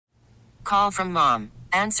Call from mom.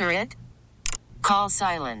 Answer it. Call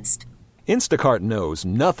silenced. Instacart knows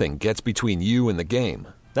nothing gets between you and the game.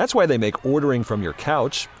 That's why they make ordering from your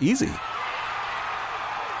couch easy.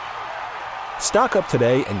 Stock up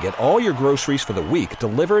today and get all your groceries for the week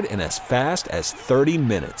delivered in as fast as 30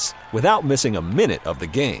 minutes without missing a minute of the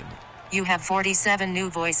game. You have 47 new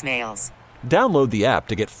voicemails. Download the app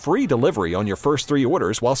to get free delivery on your first 3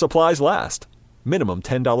 orders while supplies last. Minimum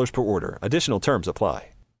 $10 per order. Additional terms apply.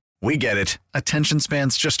 We get it. Attention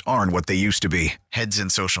spans just aren't what they used to be. Heads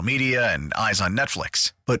in social media and eyes on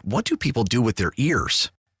Netflix. But what do people do with their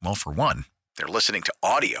ears? Well, for one, they're listening to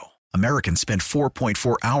audio. Americans spend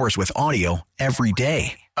 4.4 hours with audio every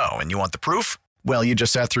day. Oh, and you want the proof? Well, you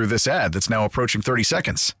just sat through this ad that's now approaching 30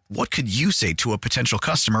 seconds. What could you say to a potential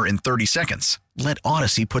customer in 30 seconds? Let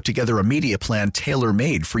Odyssey put together a media plan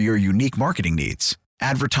tailor-made for your unique marketing needs.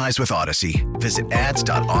 Advertise with Odyssey. Visit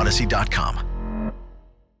ads.odyssey.com.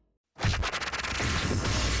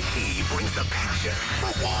 He brings the passion. For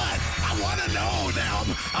what? I want to know now.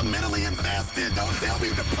 I'm mentally invested. Don't tell me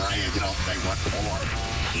to play and you don't say what for.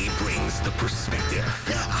 He brings the perspective.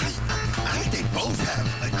 Yeah, I think both have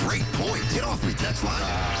a great point. Get off me, text line.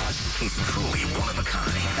 He's truly one of a kind.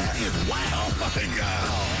 That is wow. Oh, my God.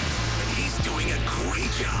 And he's doing a great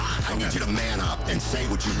job. I need you to man up and say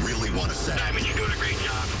what you really want to say. I mean, you're doing a great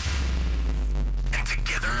job. And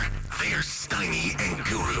together, they're Steiny and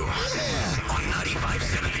Guru on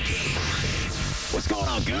 95.7 The Game. What's going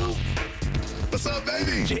on, Guru? What's up,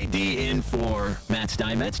 baby? JD in for Matt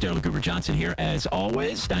Steinmetz. Daryl Guru Johnson here as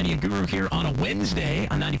always. Steiny and Guru here on a Wednesday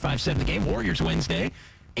on 95.7 The Game. Warriors Wednesday.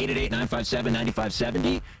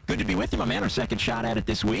 888-957-9570. Good to be with you, my man. Our second shot at it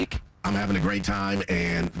this week. I'm having a great time,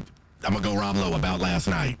 and I'm going to go Rob Lowe about last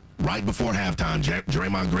night. Right before halftime,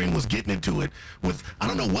 Draymond Green was getting into it with, I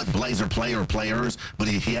don't know what Blazer player or players, but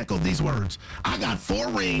he echoed these words. I got 4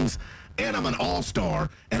 rings, and I'm an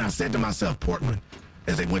all-star. And I said to myself, Portland,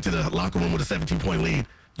 as they went to the locker room with a 17-point lead,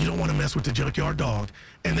 you don't want to mess with the junkyard dog.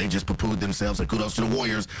 And they just poo-pooed themselves, and kudos to the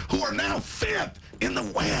Warriors, who are now 5th in the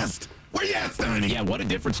West. Where you at, Steiny? Yeah, what a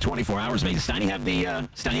difference 24 hours made. Does Steiny have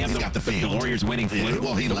the Warriors winning flu?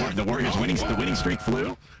 Well, the Warriors the winning streak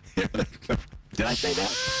flu? Did I say that?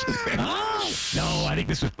 Oh, no, I think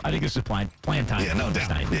this was playing time. Yeah, no doubt.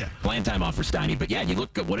 Steiny. Yeah. Playing time off for Steiny. But yeah, you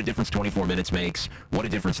look at what a difference 24 minutes makes, what a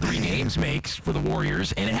difference 3 games makes for the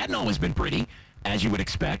Warriors. And it hadn't always been pretty, as you would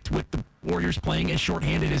expect, with the Warriors playing as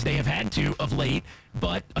shorthanded as they have had to of late.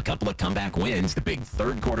 But a couple of comeback wins, the big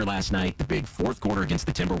third quarter last night, the big fourth quarter against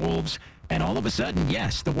the Timberwolves. And all of a sudden,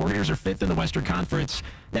 yes, the Warriors are 5th in the Western Conference.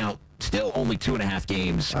 Now, still only 2.5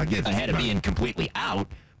 games ahead of being completely out,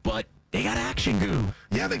 but they got action, Goo.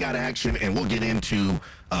 Yeah, they got action, and we'll get into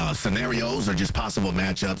scenarios or just possible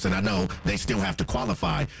matchups, and I know they still have to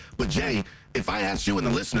qualify. But, Jay, if I asked you and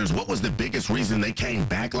the listeners what was the biggest reason they came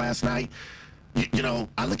back last night, you know,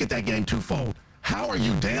 I look at that game twofold. How are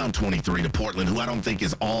you down 23 to Portland, who I don't think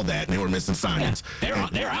is all that, and they were missing signings? Yeah,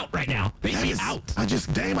 they're out right now. They'd be out.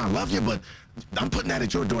 Dame, I love you, but I'm putting that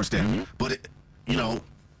at your doorstep. Mm-hmm. But,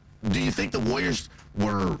 do you think the Warriors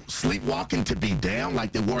were sleepwalking to be down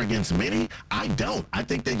like they were against many? I don't. I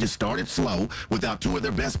think they just started slow without 2 of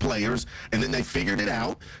their best players, and then they figured it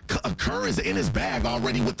out. Kerr is in his bag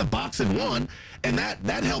already with the box and 1, and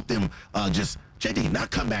that helped them just JD,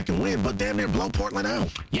 not come back and win, but damn near blow Portland out.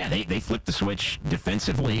 Yeah, they flipped the switch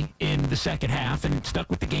defensively in the second half and stuck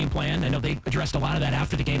with the game plan. I know they addressed a lot of that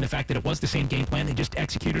after the game, the fact that it was the same game plan. They just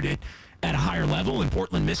executed it at a higher level, and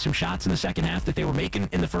Portland missed some shots in the second half that they were making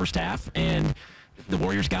in the first half, and the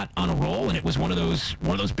Warriors got on a roll, and it was one of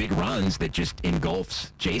those big runs that just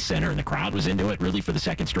engulfs Chase Center, and the crowd was into it really for the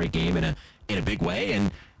second straight game in a big way,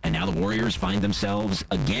 and now the Warriors find themselves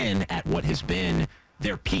again at what has been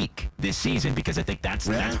their peak this season, because I think that's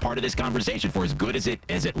part of this conversation. For as good as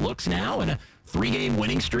it looks now, and a 3-game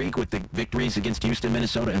winning streak with the victories against Houston,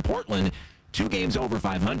 Minnesota, and Portland, 2 games over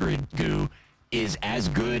 500, Goo, is as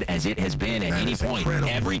good as it has been at any point. Incredible.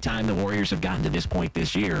 Every time the Warriors have gotten to this point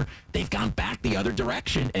this year, they've gone back the other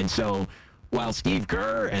direction. And so while Steve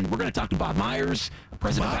Kerr, and we're going to talk to Bob Myers,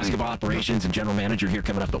 President of Basketball Operations and General Manager, here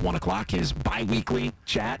coming up at 1 o'clock, his bi-weekly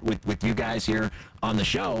chat with you guys here on the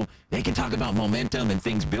show, they can talk about momentum and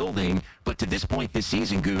things building. But to this point this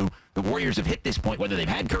season, Goo, the Warriors have hit this point, whether they've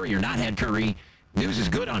had Curry or not had Curry. News is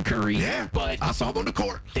good on Curry, yeah, but I saw him on the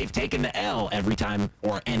court. They've taken the L every time,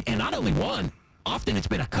 and not only one, often it's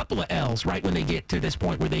been a couple of L's right when they get to this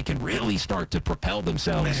point where they can really start to propel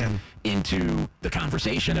themselves into the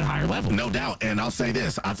conversation at a higher level. No doubt. And I'll say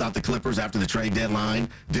this. I thought the Clippers, after the trade deadline,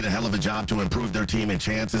 did a hell of a job to improve their team and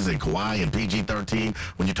chances, and Kawhi and PG-13.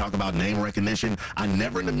 When you talk about name recognition, I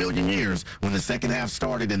never in a million years, when the second half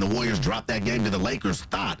started and the Warriors dropped that game to the Lakers,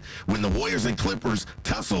 thought when the Warriors and Clippers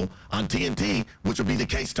tussle on TNT, which will be the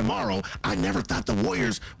case tomorrow, I never thought the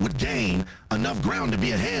Warriors would gain enough ground to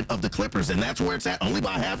be ahead of the Clippers. And that's where it's at, only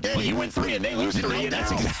by half game. Well, you win 3 and they lose 3.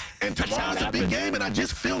 And tomorrow's a big game, and I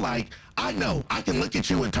just feel like I know I can look at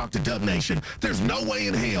you and talk to Dub Nation. There's no way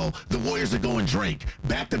in hell the Warriors are going Drake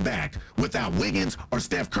back-to-back without Wiggins or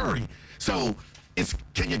Steph Curry. So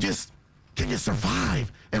can you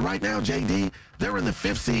survive? And right now, JD, they're in the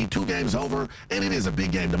 5th seed, 2 games over, and it is a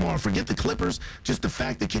big game tomorrow. Forget the Clippers, just the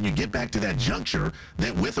fact that can you get back to that juncture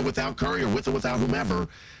that with or without Curry or with or without whomever,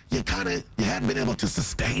 you hadn't been able to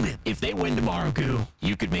sustain it. If they win tomorrow, Goo,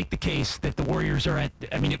 you could make the case that the Warriors are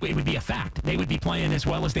it would be a fact. They would be playing as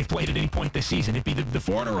well as they've played at any point this season. It'd be the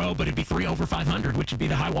 4 in a row, but it'd be 3 over 500, which would be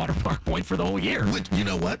the high water mark point for the whole year. You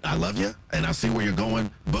know what? I love you, and I see where you're going,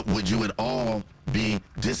 but would you at all be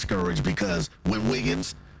discouraged because when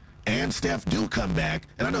Wiggins and Steph do come back,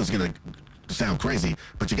 and I know it's going to sound crazy,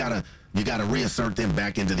 but you gotta reassert them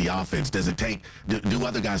back into the offense. Does it take? Do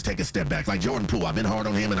other guys take a step back? Like Jordan Poole, I've been hard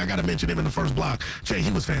on him, and I got to mention him in the first block. Jay,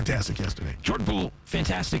 he was fantastic yesterday. Jordan Poole,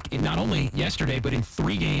 fantastic, not only yesterday, but in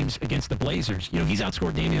 3 games against the Blazers. You know, he's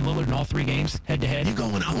outscored Damian Lillard in all 3 games head-to-head. You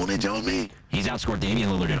going on it, Joe? Me? He's outscored Damian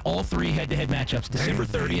Lillard in all 3 head-to-head matchups December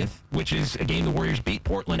 30th, which is a game the Warriors beat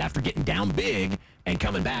Portland after getting down big and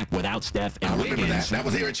coming back without Steph and Wiggins. I remember that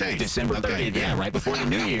was here at Chase. December 30th, yeah, right before the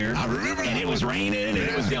New Year. I remember that. And it was raining, and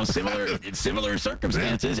it was similar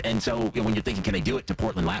circumstances. And so when you're thinking, can they do it to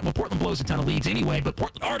Portland? Well, Portland blows a ton of leads anyway, but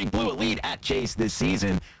Portland already blew a lead at Chase this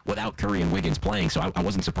season without Curry and Wiggins playing, so I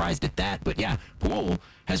wasn't surprised at that. But yeah, Poole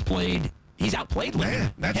has played. He's outplayed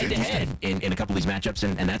Lillard head-to-head in a couple of these matchups,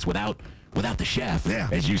 and that's without the chef,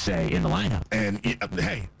 as you say, in the lineup. And,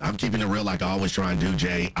 hey, I'm keeping it real like I always try and do,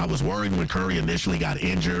 Jay. I was worried when Curry initially got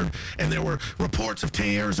injured, and there were reports of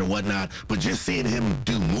tears or whatnot, but just seeing him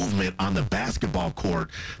do movement on the basketball court,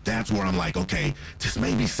 that's where I'm like, okay, this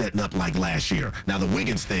may be setting up like last year. Now, the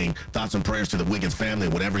Wiggins thing, thoughts and prayers to the Wiggins family,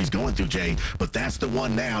 whatever he's going through, Jay, but that's the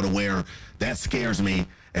one now to where that scares me.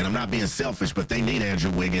 And I'm not being selfish, but they need Andrew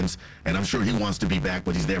Wiggins, and I'm sure he wants to be back,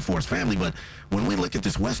 but he's there for his family. But when we look at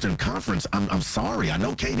this Western Conference, I'm sorry. I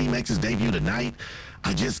know KD makes his debut tonight.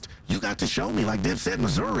 You got to show me, like Div said,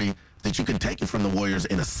 Missouri, that you can take it from the Warriors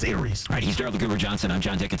in a series. All right, he's Darryl Goober Johnson. I'm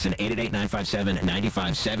John Dickinson,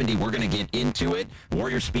 888-957-9570. We're going to get into it.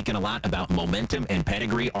 Warriors speaking a lot about momentum and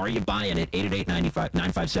pedigree. Are you buying it?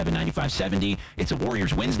 888-957-9570. It's a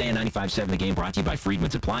Warriors Wednesday at 95.7 The Game, brought to you by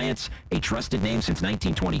Friedman's Appliance, a trusted name since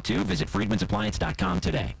 1922. Visit friedmansappliance.com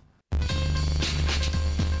today.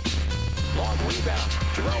 Long rebound.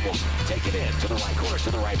 Jerome will take it in to the right corner,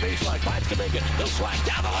 to the right baseline. Finds Kuminga. He'll slash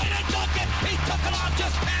down the lane and dunk it. He took it off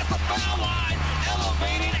just past the foul line.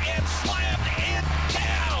 Elevating and slammed it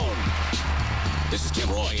down. This is Kim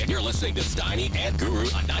Roy, and you're listening to Steiny and Guru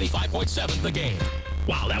on 95.7 The Game.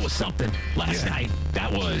 Wow, that was something last night.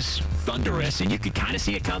 That was thunderous, and you could kind of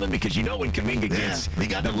see it coming because you know when Kuminga gets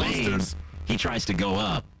the lane, he tries to go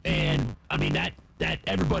up, and I mean that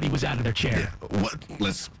everybody was out of their chair. Yeah.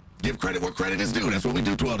 Let's give credit where credit is due. That's what we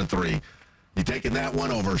do 12-3. You taking that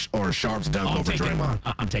one over or Sharp's dunk over Draymond?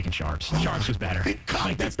 I'm taking Sharp's. Sharp's was better.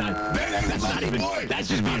 Like, that's not even. That's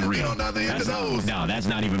just being real. No, that's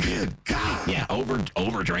not even being. God. Yeah, over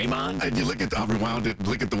Draymond. And you look at I rewound it.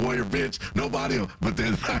 Look at the Warrior bench. Nobody. But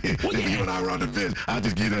then if you and I were on the bench, I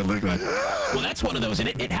just give that look like. Well, that's one of those, and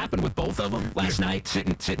it happened with both of them last night.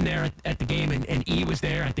 Sitting there at the game, and E was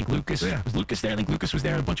there. I think Lucas was Lucas there. I think Lucas was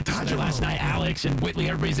there. A bunch of people there last night. Alex and Whitley,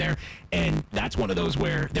 everybody's there, and that's one of those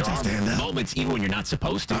where there are moments. Even when you're not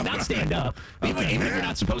supposed to, not stand up, even if you're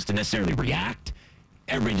not supposed to necessarily react,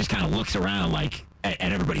 everybody just kind of looks around like at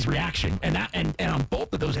everybody's reaction, and on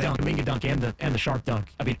both of those dunk, Kuminga dunk and the Sharp dunk,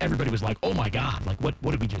 I mean, everybody was like, "Oh my God! Like, what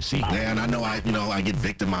did we just see?" Man, I know I get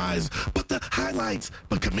victimized, but the highlights,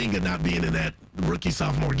 but Kuminga not being in that rookie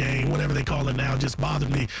sophomore game, whatever they call it now, just bothered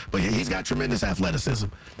me. But he's got tremendous athleticism,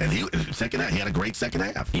 and he had a great second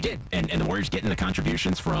half. He did, and the Warriors getting the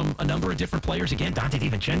contributions from a number of different players. Again, Dante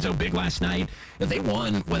DiVincenzo big last night. They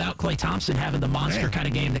won without Klay Thompson having the monster kind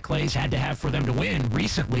of game that Klay's had to have for them to win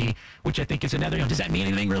recently, which I think is another. Does that mean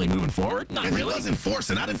anything really moving forward? Not really. He wasn't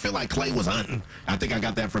forcing. I didn't feel like Klay was hunting. I think I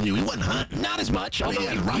got that from you. He wasn't hunting. Not as much. Although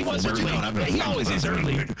he was early. He always is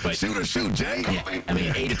early. But shoot, Jay. Yeah, I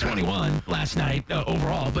mean, 8 of 21 last night. night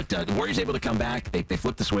overall. But the Warriors able to come back. They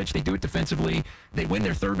flip the switch. They do it defensively. They win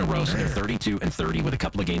their third in a row, so they're 32-30 with a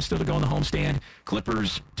couple of games still to go on the homestand.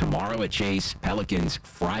 Clippers tomorrow at Chase. Pelicans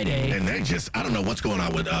Friday. And they just, I don't know what's going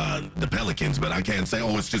on with the Pelicans, but I can't say,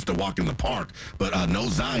 it's just a walk in the park. But no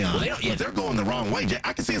Zion. Well, but they're going the wrong way.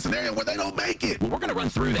 I can see a scenario where they don't make it. Well, we're going to run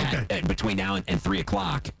through that between now and 3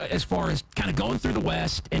 o'clock as far as kind of going through the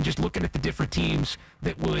West and just looking at the different teams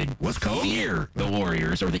that would fear the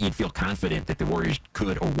Warriors, or that you'd feel confident that the Warriors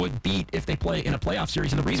could or would beat if they play in a playoff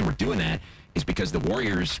series. And the reason we're doing that is because the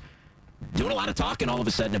Warriors doing a lot of talking all of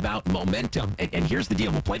a sudden about momentum. And here's the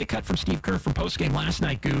deal. We'll play the cut from Steve Kerr from postgame last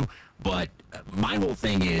night, Goo. But my whole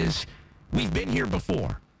thing is we've been here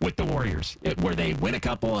before with the Warriors, where they win a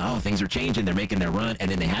couple, things are changing, they're making their run, and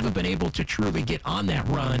then they haven't been able to truly get on that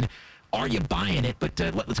run. Are you buying it? But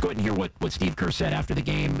let's go ahead and hear what Steve Kerr said after the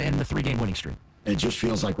game and the 3-game winning streak. It just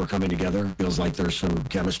feels like we're coming together. Feels like there's some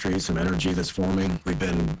chemistry, some energy that's forming. We've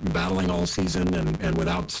been battling all season and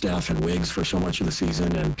without Steph and Wiggs for so much of the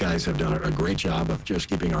season, and guys have done a great job of just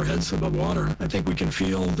keeping our heads above water. I think we can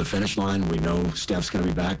feel the finish line. We know Steph's going to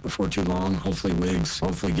be back before too long. Hopefully Wiggs,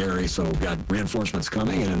 hopefully Gary. So we've got reinforcements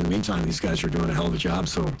coming, and in the meantime, these guys are doing a hell of a job.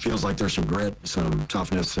 So it feels like there's some grit, some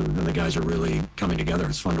toughness, and the guys are really coming together.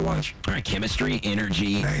 It's fun to watch. All right, chemistry,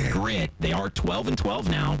 energy, grit. They are 12-12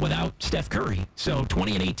 now without Steph Curry. So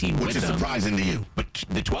 20-18 which is surprising to you. But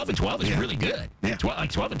the 12-12 is really good. Yeah.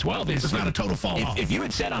 12-12 is... It's not a total fall off. If you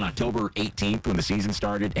had said on October 18th when the season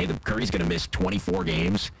started, hey, the Curry's going to miss 24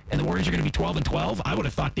 games and the Warriors are going to be 12-12, I would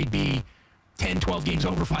have thought they'd be 10-12 games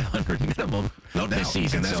over 500 minimum this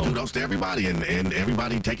season. And that's kudos to everybody and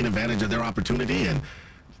everybody taking advantage of their opportunity. And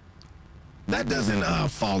that doesn't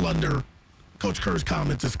fall under Coach Kerr's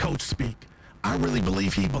comments as coach speak. I really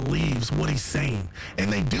believe he believes what he's saying.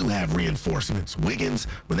 And they do have reinforcements. Wiggins,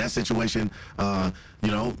 when that situation,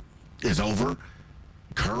 is over,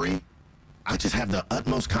 Curry, I just have the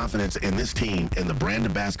utmost confidence in this team and the brand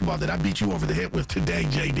of basketball that I beat you over the head with today,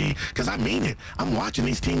 JD, because I mean it. I'm watching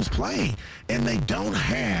these teams play, and they don't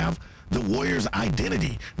have the Warriors'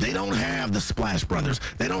 identity. They don't have the Splash Brothers.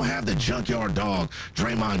 They don't have the junkyard dog,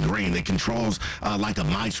 Draymond Green, that controls like a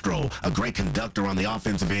maestro, a great conductor on the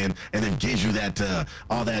offensive end, and then gives you that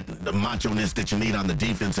all that macho-ness that you need on the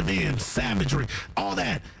defensive end, savagery, all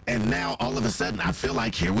that. And now, all of a sudden, I feel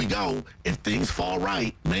like, here we go. If things fall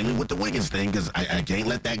right, mainly with the Wiggins thing, because I can't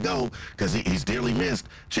let that go, because he's dearly missed.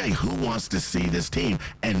 Jay, who wants to see this team?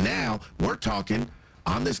 And now, we're talking...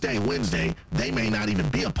 on this day, Wednesday, they may not even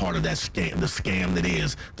be a part of that scam, the scam that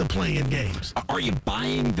is the play-in games. Are you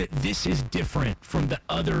buying that this is different from the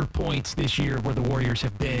other points this year where the Warriors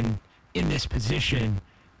have been in this position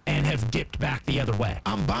and have dipped back the other way?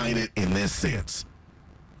 I'm buying it in this sense.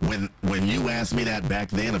 When you asked me that back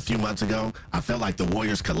then a few months ago, I felt like the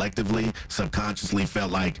Warriors collectively, subconsciously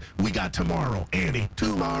felt like we got tomorrow. Andy,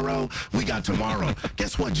 tomorrow, we got tomorrow.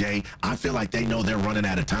 Guess what, Jay? I feel like they know they're running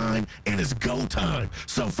out of time, and it's go time.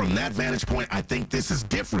 So from that vantage point, I think this is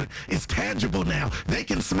different. It's tangible now. They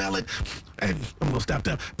can smell it. And I'm a little stopped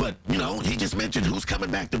up. But, he just mentioned who's coming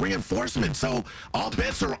back, the reinforcement. So all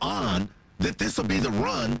bets are on that this will be the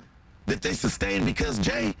run that they sustain because,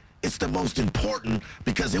 Jay, it's the most important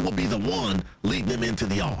because it will be the one leading them into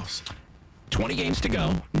the offs. 20 games to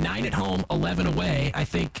go, 9 at home, 11 away. I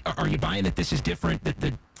think, are you buying that this is different? That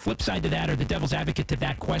the flip side to that, or the devil's advocate to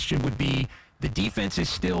that question, would be the defense is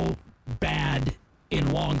still bad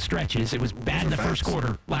in long stretches. It was bad in the first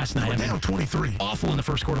quarter last night. They were down 23. Awful in the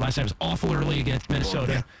first quarter last night. It was awful early against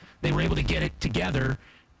Minnesota. Yeah. They were able to get it together.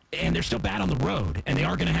 And they're still bad on the road. And they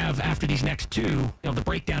are going to have, after these next two, the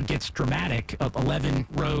breakdown gets dramatic of 11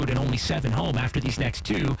 road and only 7 home after these next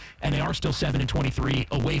two. And they are still 7-23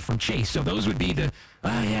 away from Chase. So those would be the,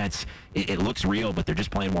 it looks real, but they're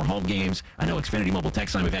just playing more home games. I know Xfinity Mobile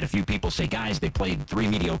text line, we've had a few people say, guys, they played 3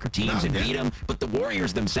 mediocre teams and beat them. But the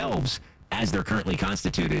Warriors themselves, as they're currently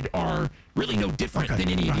constituted, are really no different than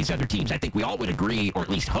any of these other teams. I think we all would agree, or at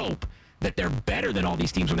least hope, that they're better than all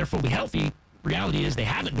these teams when they're fully healthy. Reality is they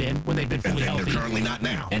haven't been when they've been fully healthy. They're currently not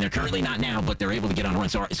now. And they're currently not now, but they're able to get on a run.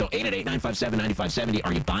 So 888-957-9570,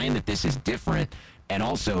 are you buying that this is different? And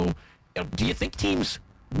also, do you think teams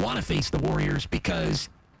want to face the Warriors because...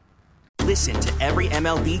 Listen to every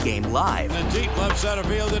MLB game live. In the deep left center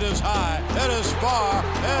field, it is high, it is far,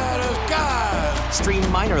 it is gone.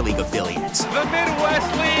 Stream minor league affiliates. The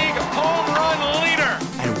Midwest League home run leader.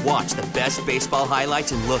 And watch the best baseball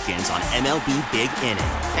highlights and look-ins on MLB Big Inning.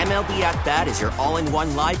 MLB At Bat is your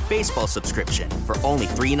all-in-one live baseball subscription for only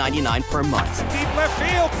 $3.99 per month. Deep left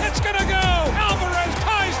field, it's gonna go. Alvarez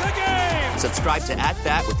ties the game. Subscribe to At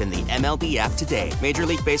Bat within the MLB app today. Major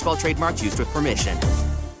League Baseball trademarks used with permission.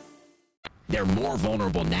 they're more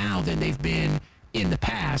vulnerable now than they've been in the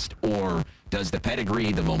past? Or does the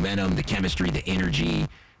pedigree, the momentum, the chemistry, the energy,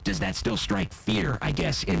 does that still strike fear, I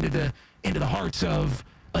guess, into the hearts of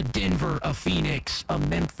a Denver, a Phoenix, a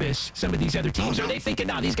Memphis, some of these other teams? Are they thinking,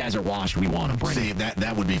 no, these guys are washed, we want them, bring See, them?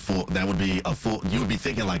 that would be full. That would be a full. You would be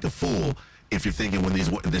thinking like a fool if you're thinking when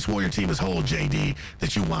this Warrior team is whole, JD,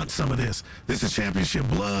 that you want some of this. This is championship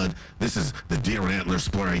blood. This is the deer antler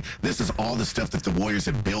spray. This is all the stuff that the Warriors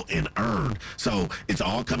have built and earned. So it's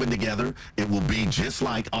all coming together. It will be just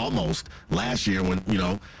like almost last year when,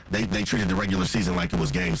 they treated the regular season like it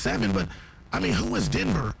was Game 7, but I mean, who is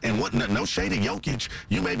Denver? And what? No shade of Jokic.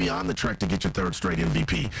 You may be on the track to get your third straight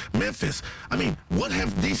MVP. Memphis. I mean, what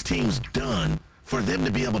have these teams done for them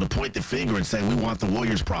to be able to point the finger and say, we want the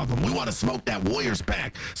Warriors problem. We want to smoke that Warriors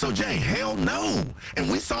pack. So, Jay, hell no.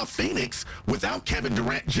 And we saw Phoenix, without Kevin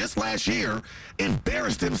Durant just last year,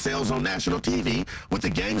 embarrass themselves on national TV with the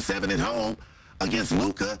Game 7 at home against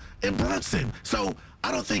Luka and Brunson. So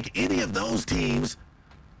I don't think any of those teams,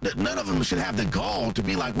 none of them should have the gall to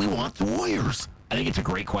be like, we want the Warriors. I think it's a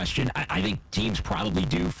great question. I think teams probably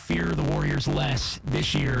do fear the Warriors less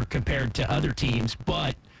this year compared to other teams,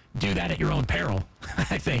 but do that at your own peril,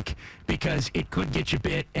 I think, because it could get you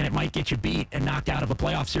bit and it might get you beat and knocked out of a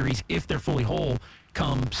playoff series if they're fully whole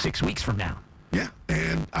come 6 weeks from now. Yeah,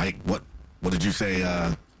 and what did you say?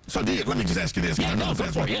 Let me just ask you this. Yeah, go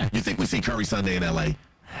for it, yeah. You think we see Curry Sunday in L.A.?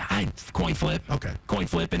 Coin flip. Okay. Coin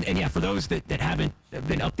flip. And yeah, for those that haven't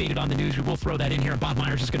been updated on the news, we will throw that in here. Bob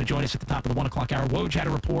Myers is going to join us at the top of the 1 o'clock hour. Woj had a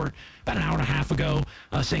report about an hour and a half ago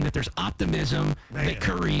saying that there's optimism that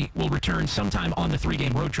Curry will return sometime on the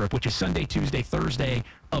 3-game road trip, which is Sunday, Tuesday, Thursday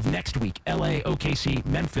of next week. L.A., OKC,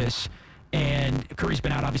 Memphis. And Curry's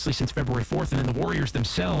been out, obviously, since February 4th. And then the Warriors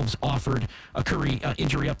themselves offered a Curry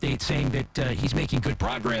injury update saying that he's making good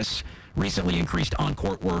progress, recently increased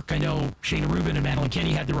on-court work. I know Shane Rubin and Madeline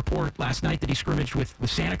Kenny had the report last night that he scrimmaged with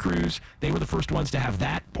Santa Cruz. They were the first ones to have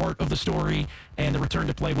that part of the story. And the return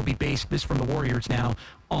to play will be based, this from the Warriors now,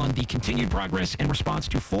 on the continued progress and response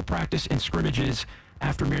to full practice and scrimmages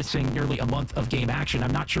after missing nearly a month of game action.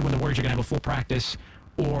 I'm not sure when the Warriors are going to have a full practice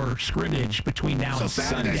or scrimmage between now and Sunday.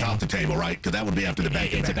 So Saturday's off the table, right? Because that would be after the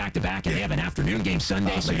back-to-back. It's a back-to-back, and they have an afternoon game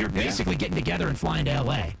Sunday, so you're basically getting together and flying to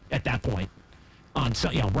L.A. at that point on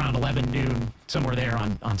around 11 noon, somewhere there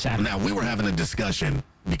on Saturday. Now, we were having a discussion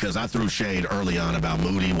because I threw shade early on about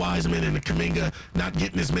Moody, Wiseman, and Kuminga not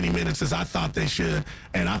getting as many minutes as I thought they should,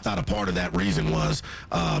 and I thought a part of that reason was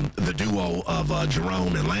the duo of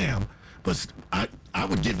Jerome and Lamb. But I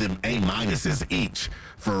would give them A-minuses each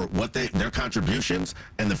for what their contributions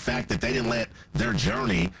and the fact that they didn't let their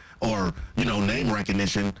journey or, name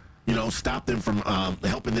recognition, stop them from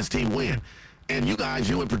helping this team win. And you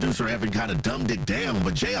and producer Evan kind of dumbed it down.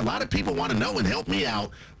 But, Jay, a lot of people want to know, and help me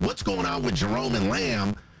out, what's going on with Jerome and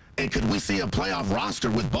Lamb. And could we see a playoff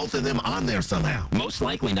roster with both of them on there somehow? Most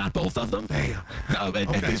likely not both of them. Damn.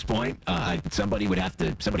 At this point, somebody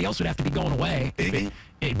else would have to be going away. Iggy?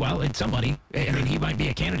 It's somebody. I mean, he might be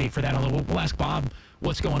a candidate for that. Although we'll ask Bob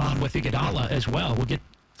what's going on with Iguodala as well. We'll get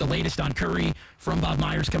the latest on Curry from Bob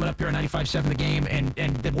Myers coming up here on 95.7 The Game.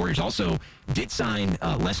 And the Warriors also did sign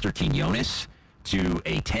Lester Quinones to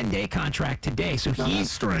a 10-day contract today. So that's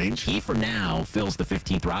strange. He, for now, fills the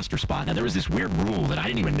 15th roster spot. Now, there was this weird rule that I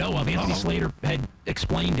didn't even know of. Anthony Slater had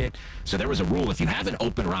explained it. So there was a rule. If you have an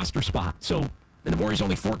open roster spot, so the Warriors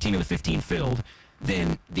only 14 of the 15 filled,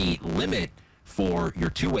 then the limit for your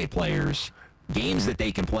two-way players, games that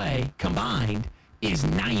they can play combined, is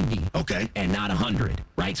 90. Okay. And not 100,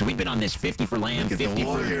 right? So we've been on this 50 for Lamb, 50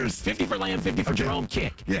 for Lamb, 50 for Jerome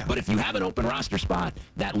kick. Yeah. But if you have an open roster spot,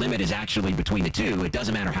 that limit is actually between the two. It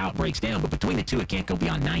doesn't matter how it breaks down, but between the two, it can't go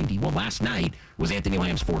beyond 90. Well, last night was Anthony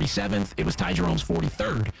Lamb's 47th. It was Ty Jerome's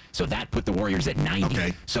 43rd. So that put the Warriors at 90.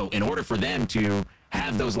 Okay. So in order for them to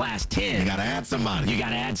have those last 10. You got to add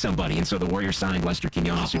somebody. And so the Warriors signed Lester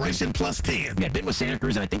Quinones. Operation plus 10. Yeah, been with Santa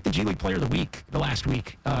Cruz, and I think the G League Player of the Week, the last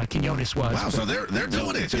week, Quinones was. Wow, so they're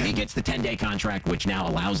doing it. So he gets the 10-day contract, which now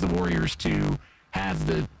allows the Warriors to have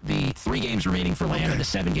the 3 games remaining for Lamb and the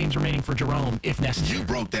 7 games remaining for Jerome, if necessary. You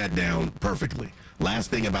broke that down perfectly. Last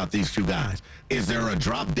thing about these two guys. Is there a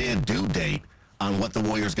drop-dead due date on what the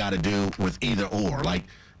Warriors got to do with either or? Like,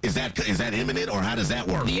 is that imminent, or how does that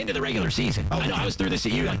work? The end of the regular season. I know I was through this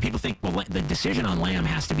at you. Like, people think, well, the decision on Lamb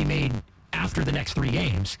has to be made after the next 3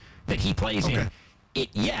 games that he plays in.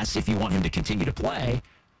 Yes, if you want him to continue to play,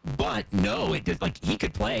 but no, he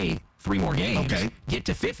could play 3 more games, get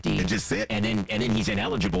to 50, and just sit, and then he's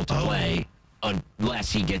ineligible to play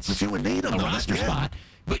unless he gets a roster spot.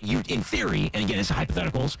 But you, in theory, and again, it's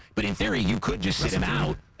hypotheticals, but in theory, you could just sit him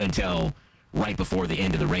out until right before the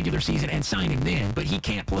end of the regular season and sign him then, but he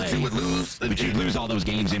can't play. But you would lose. But you'd lose all those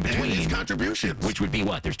games in between. And his contributions. Which would be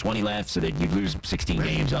what? There's 20 left, so that you'd lose 16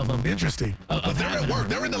 games of them. Interesting. But they're at work.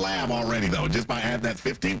 They're in the lab already, though. Just by adding that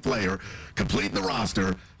 15th player, completing the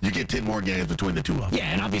roster, you get 10 more games between the two of them.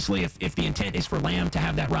 Yeah, and obviously if the intent is for Lamb to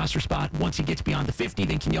have that roster spot, once he gets beyond the 50,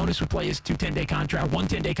 then Quinones would play his 2 10-day contract, 1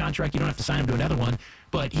 10-day contract. You don't have to sign him to another one,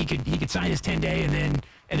 but he could sign his 10-day,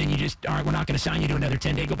 and then you just, all right, we're not going to sign you to another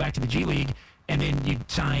 10-day, go back to the G League, and then you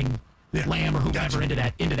sign Lamb or whoever into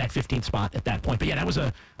that 15th spot at that point. But yeah, that was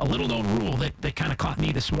a little known rule that kind of caught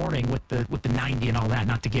me this morning with the 90 and all that,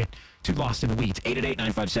 not to get too lost in the weeds.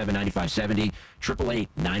 888-957-9570,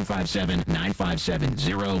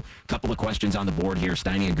 888-957-9570. Couple of questions on the board here.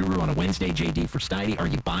 Steiny and Guru on a Wednesday. JD for Steiny, are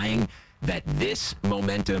you buying that this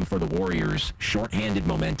momentum for the Warriors, shorthanded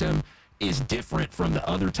momentum, is different from the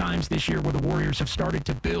other times this year where the Warriors have started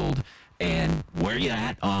to build? And where are you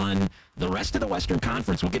at on the rest of the Western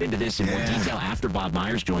Conference? We'll get into this in more detail after Bob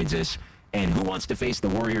Myers joins us. And who wants to face the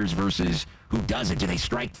Warriors versus who doesn't? Do they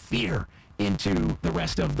strike fear into the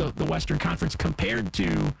rest of the Western Conference compared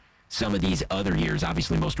to some of these other years?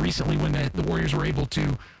 Obviously, most recently when the Warriors were able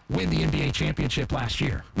to win the NBA championship last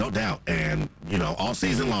year. No doubt. And, all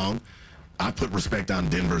season long, I put respect on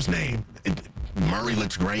Denver's name. Murray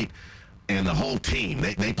looks great, and the whole team,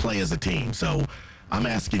 they play as a team. So I'm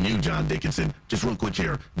asking you, John Dickinson, just real quick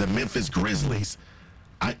here, the Memphis Grizzlies,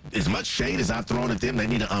 as much shade as I've thrown at them, they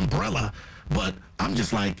need an umbrella. But I'm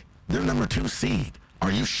just like, they're number 2 seed.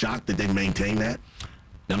 Are you shocked that they maintain that?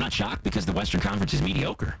 I'm not shocked because the Western Conference is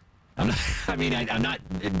mediocre. I'm not.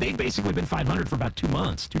 They've basically been 500 for about 3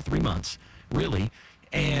 months, really.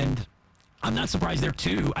 And I'm not surprised they're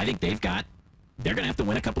 2. I think they're going to have to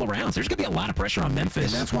win a couple of rounds. There's going to be a lot of pressure on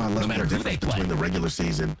Memphis. And that's why I love no matter who they play. Between the regular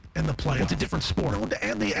season and the playoffs. It's a different sport.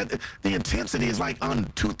 And the intensity is like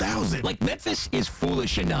on 2,000. Like, Memphis is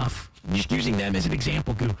foolish enough, just using them as an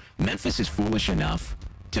example, Goo, Memphis is foolish enough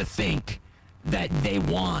to think that they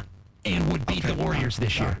want and would beat the Warriors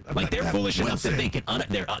this year. They're foolish enough to think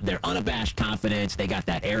they're unabashed confidence. They got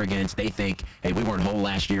that arrogance. They think, hey, we weren't whole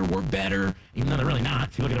last year. We're better, even though they're really not.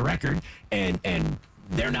 If you look at the record, and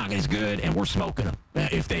they're not as good, and we're smoking them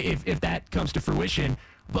if that comes to fruition.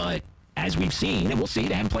 But as we've seen, and we'll see,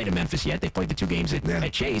 they haven't played in Memphis yet. They've played the 2 games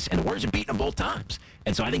at Chase, and the Warriors have beaten them both times.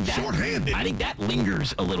 And so I think that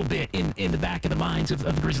lingers a little bit in the back of the minds of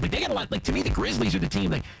the Grizzlies. They got a lot. Like, to me, the Grizzlies are the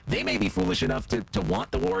team. Like, they may be foolish enough to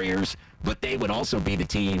want the Warriors, but they would also be the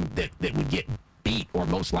team that would get beat, or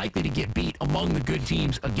most likely to get beat among the good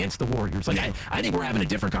teams against the Warriors. Like, I think we're having a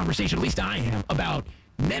different conversation, at least I am, about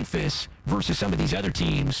Memphis versus some of these other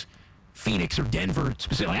teams, Phoenix or Denver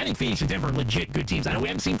specifically. I think Phoenix and Denver are legit good teams. I know we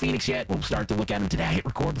haven't seen Phoenix yet. We'll start to look at them today. I hit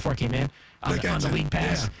record before I came in on the League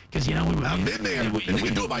Pass because I've been there. And you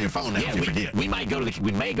can do it by your phone now if you forget. We may go to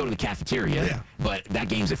the cafeteria, but that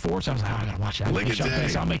game's at 4, so I was like, I gotta watch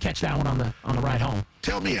that. So I may catch that one on the ride home.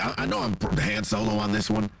 Tell me, I know I'm Han Solo on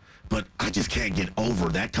this one, but I just can't get over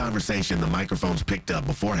that conversation the microphones picked up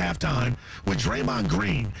before halftime with Draymond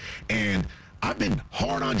Green. And I've been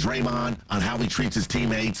hard on Draymond on how he treats his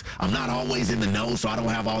teammates. I'm not always in the know, so I don't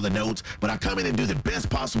have all the notes, but I come in and do the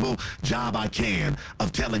best possible job I can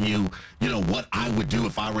of telling you, what I would do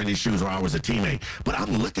if I were in his shoes or I was a teammate. But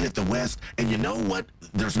I'm looking at the West, and you know what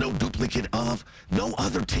there's no duplicate of? No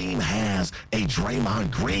other team has a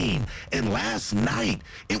Draymond Green. And last night,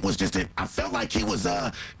 it was just, I felt like he was,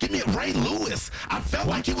 give me a Ray Lewis. I felt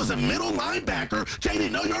like he was a middle linebacker.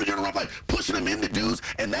 JD, no, you're going to run, pushing him into dudes,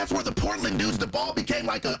 and that's where the Portland dudes, the ball became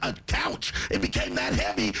like a couch. It became that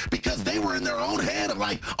heavy because they were in their own head of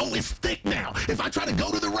like, oh, it's thick now. If I try to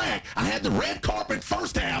go to the rack, I had the red carpet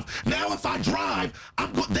first half. Now if I drive,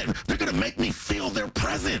 they're going to make me feel their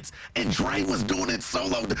presence. And Dre was doing it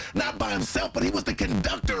solo, not by himself, but he was the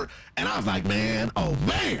conductor. And I was like, man,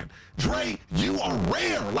 Dre, you are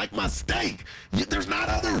rare, like my steak. There's not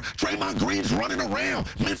other Draymond Greens running around.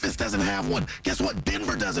 Memphis doesn't have one. Guess what?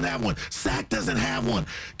 Denver doesn't have one. Sac doesn't have one.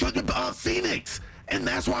 Phoenix. And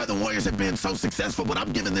that's why the Warriors have been so successful. But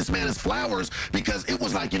I'm giving this man his flowers because it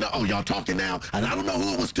was like, oh, y'all talking now. And I don't know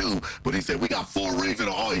who it was to, but he said, we got 4 rings and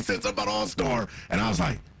all. He said something about All-Star. And I was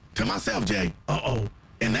like, to myself, Jay,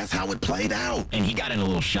 And that's how it played out. And he got in a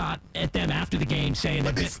little shot at them after the game saying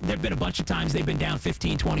there have been a bunch of times they've been down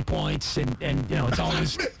 15, 20 points. And it's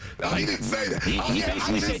always... No, he didn't say that. He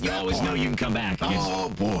basically said you always know you can come back.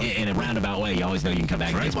 In a roundabout way, you always know you can come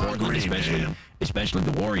back against Portland, especially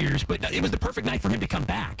the Warriors. But it was the perfect night for him to come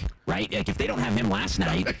back, right? Like, if they don't have him last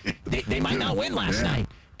night, they might not win last night.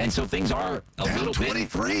 And so things are a little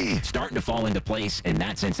 23. bit starting to fall into place in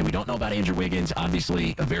that sense. And we don't know about Andrew Wiggins.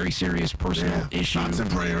 Obviously, a very serious personal issue. Thoughts and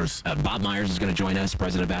prayers. Bob Myers is going to join us,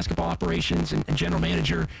 president of basketball operations and general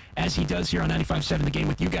manager, as he does here on 95.7 The Game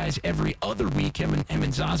with you guys every other week. Him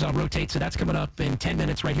and Zaza rotate. So that's coming up in 10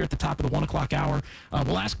 minutes right here at the top of the 1 o'clock hour.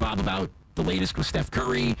 We'll ask Bob about the latest with Steph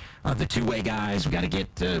Curry, the two-way guys. We got to get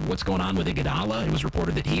what's going on with Iguodala. It was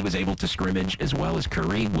reported that he was able to scrimmage as well as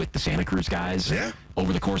Curry with the Santa Cruz guys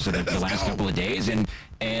over the course of the last couple of days.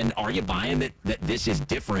 And are you buying that this is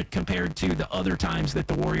different compared to the other times that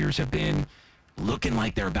the Warriors have been looking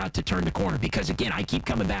like they're about to turn the corner? Because, again, I keep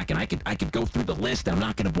coming back, and I could go through the list. I'm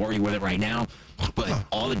not going to bore you with it right now. But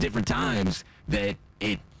all the different times that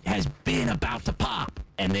it has been about to pop,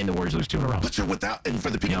 and then the Warriors lose 2 in a row. But you're without, and for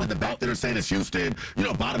the people in the back that are saying it's Houston,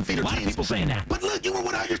 bottom feeder teams. A lot of people saying that. But look, you were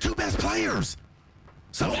without your 2 best players.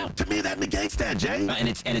 So, to me, that negates that, Jay.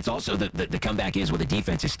 And it's also the comeback is where the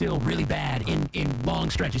defense is still really bad in long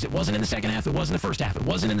stretches. It wasn't in the second half. It wasn't in the first half. It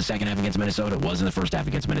wasn't in the second half against Minnesota. It wasn't in the first half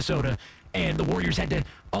against Minnesota. And the Warriors had to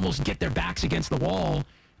almost get their backs against the wall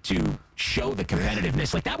to show the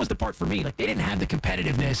competitiveness. Like, that was the part for me. Like, they didn't have the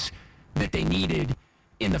competitiveness that they needed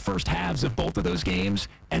in the first halves of both of those games,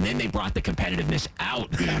 and then they brought the competitiveness out,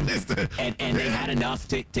 and they had enough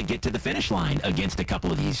to get to the finish line against a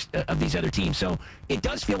couple of these other teams. So it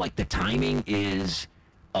does feel like the timing is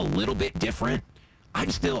a little bit different. I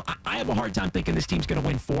have a hard time thinking this team's going to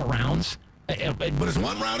win 4 rounds. But it's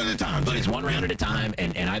 1 round at a time. But it's 1 round at a time,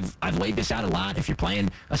 and I've laid this out a lot. If you're playing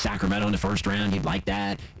a Sacramento in the first round, you'd like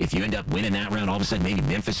that. If you end up winning that round, all of a sudden maybe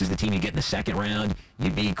Memphis is the team you get in the second round,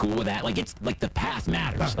 you'd be cool with that. Like, it's like the path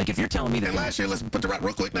matters. Like, if you're telling me that. And last year, let's put the right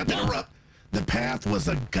real quick, not to interrupt. The path was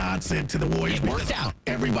a godsend to the Warriors. It worked out.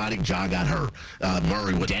 Everybody, Ja got hurt.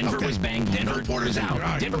 Murray was Denver was banged. Denver was out.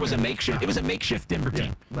 Right. Denver was a makeshift. It was a makeshift Denver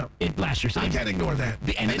team last year. So I can't ignore that.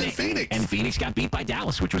 And then Phoenix. And Phoenix got beat by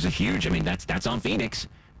Dallas, which was a huge. I mean, that's on Phoenix.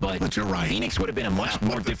 But you're right. Phoenix would have been a much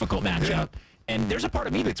more difficult matchup. And there's a part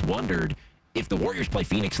of me that's wondered if the Warriors play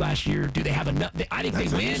Phoenix last year, do they have enough? I think they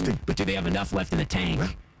win, but do they have enough left in the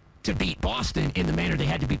tank to beat Boston in the manner they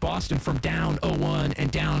had to beat Boston from down 0-1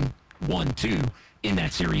 and down 1-2 in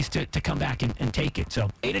that series to come back and take it? So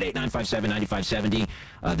 888-957-9570.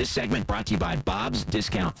 This segment brought to you by Bob's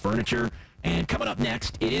Discount Furniture. And coming up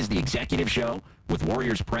next, it is the Executive Show with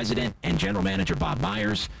Warriors President and General Manager Bob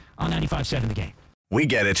Myers on 95.7 The Game. We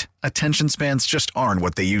get it. Attention spans just aren't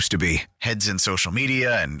what they used to be. Heads in social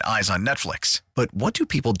media and eyes on Netflix. But what do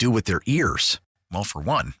people do with their ears? Well, for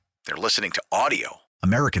one, they're listening to audio.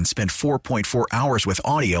 Americans spend 4.4 hours with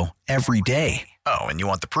audio every day. Oh, and you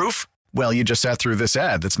want the proof? Well, you just sat through this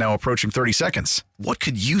ad that's now approaching 30 seconds. What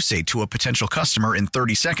could you say to a potential customer in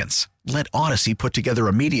 30 seconds? Let Odyssey put together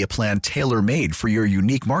a media plan tailor-made for your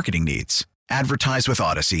unique marketing needs. Advertise with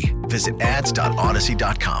Odyssey. Visit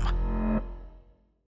ads.odyssey.com.